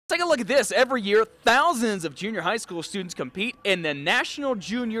Take a look at this. Every year, thousands of junior high school students compete in the National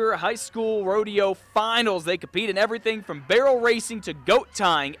Junior High School Rodeo Finals. They compete in everything from barrel racing to goat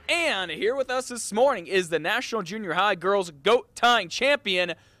tying. And here with us this morning is the National Junior High Girls Goat Tying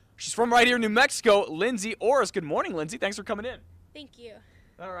Champion. She's from right here in New Mexico, Lindsay Orris. Good morning, Lindsay. Thanks for coming in. Thank you.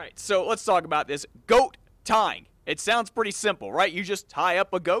 All right, so let's talk about this. Goat tying. It sounds pretty simple, right? You just tie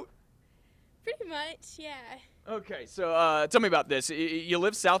up a goat? Pretty much, yeah. Okay, so tell me about this. You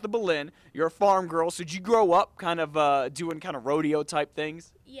live south of Belen. You're a farm girl. So did you grow up kind of doing kind of rodeo type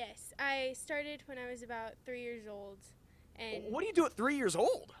things? Yes, I started when I was about 3 years old. And What do you do at 3 years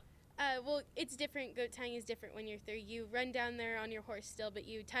old? well, it's different. Goat tying is different when you're 3. You run down there on your horse still, but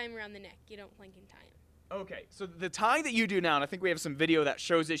you tie him around the neck. You don't flank and tie him. Okay, so the tying that you do now, and I think we have some video that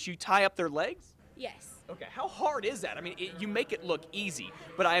shows this, you tie up their legs? Yes. Okay, how hard is that? I mean, you make it look easy,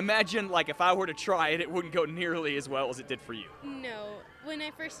 but I imagine, like, if I were to try it, it wouldn't go nearly as well as it did for you. No, when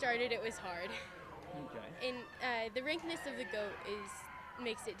I first started, it was hard. Okay. And the rankness of the goat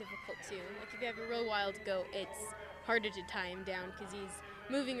makes it difficult too. Like if you have a real wild goat, it's harder to tie him down because he's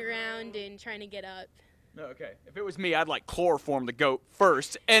moving around and trying to get up. Okay, if it was me, I'd like chloroform the goat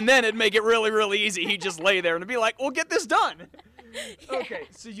first, and then it'd make it really, really easy. He'd just lay there and it'd be like, we'll get this done. Yeah. Okay,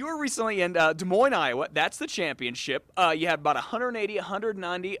 so you were recently in Des Moines, Iowa. That's the championship. You had about 180,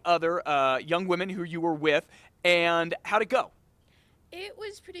 190 other young women who you were with, and how'd it go? It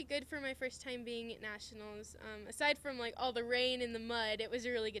was pretty good for my first time being at nationals. Aside from like all the rain and the mud, it was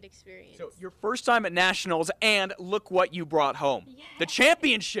a really good experience. So your first time at nationals, and look what you brought home. Yeah. The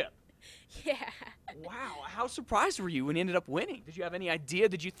championship. Yeah. Wow, how surprised were you when you ended up winning? Did you have any idea?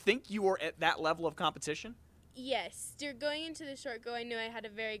 Did you think you were at that level of competition? Yes. Going into the short go, I knew I had a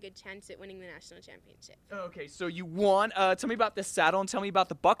very good chance at winning the national championship. Okay, so you won. Tell me about this saddle and tell me about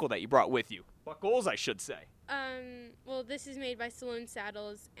the buckle that you brought with you. Buckles, I should say. Well, this is made by Salone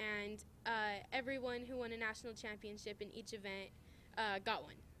Saddles, and everyone who won a national championship in each event got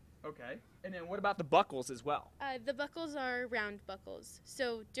one. Okay. And then what about the buckles as well? The buckles are round buckles.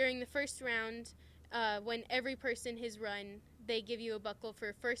 So during the first round, when every person has run, they give you a buckle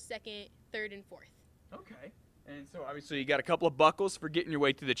for first, second, third, and fourth. Okay. And so obviously you got a couple of buckles for getting your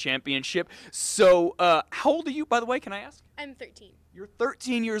way to the championship. So how old are you, by the way, can I ask? I'm 13. You're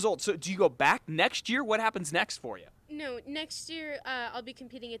 13 years old. So do you go back next year? What happens next for you? No, next year I'll be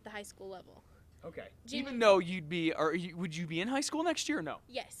competing at the high school level. Okay. Junior- Even though would you be in high school next year or no?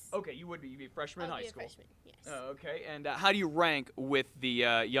 Yes. Okay, you would be. You'd be a freshman in I'll high be school. a freshman, yes. Okay. And how do you rank with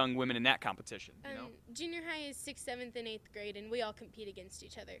the young women in that competition? You know? Junior high is 6th, 7th, and 8th grade, and we all compete against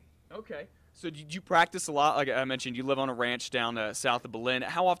each other. Okay. So did you practice a lot? Like I mentioned, you live on a ranch down south of Belen.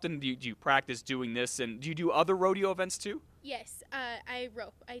 How often do you practice doing this? And do you do other rodeo events too? Yes, I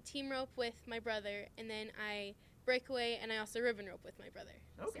rope. I team rope with my brother, and then I breakaway, and I also ribbon rope with my brother.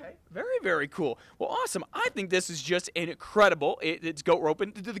 Okay. Very, very cool. Well, awesome. I think this is just incredible. It's goat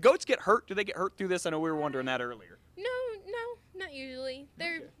roping. Do the goats get hurt? Do they get hurt through this? I know we were wondering that earlier. No, not usually.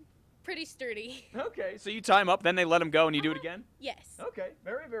 They're Okay. pretty sturdy. Okay. So you tie them up, then they let them go, and you do it again? Yes. Okay,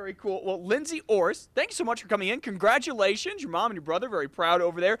 very, very cool. Well, Lindsay Orris, thank you so much for coming in. Congratulations. Your mom and your brother, very proud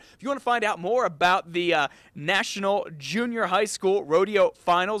over there. If you want to find out more about the National Junior High School Rodeo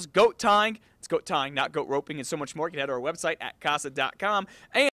Finals, goat tying, it's goat tying, not goat roping, and so much more, you can head to our website at casa.com. And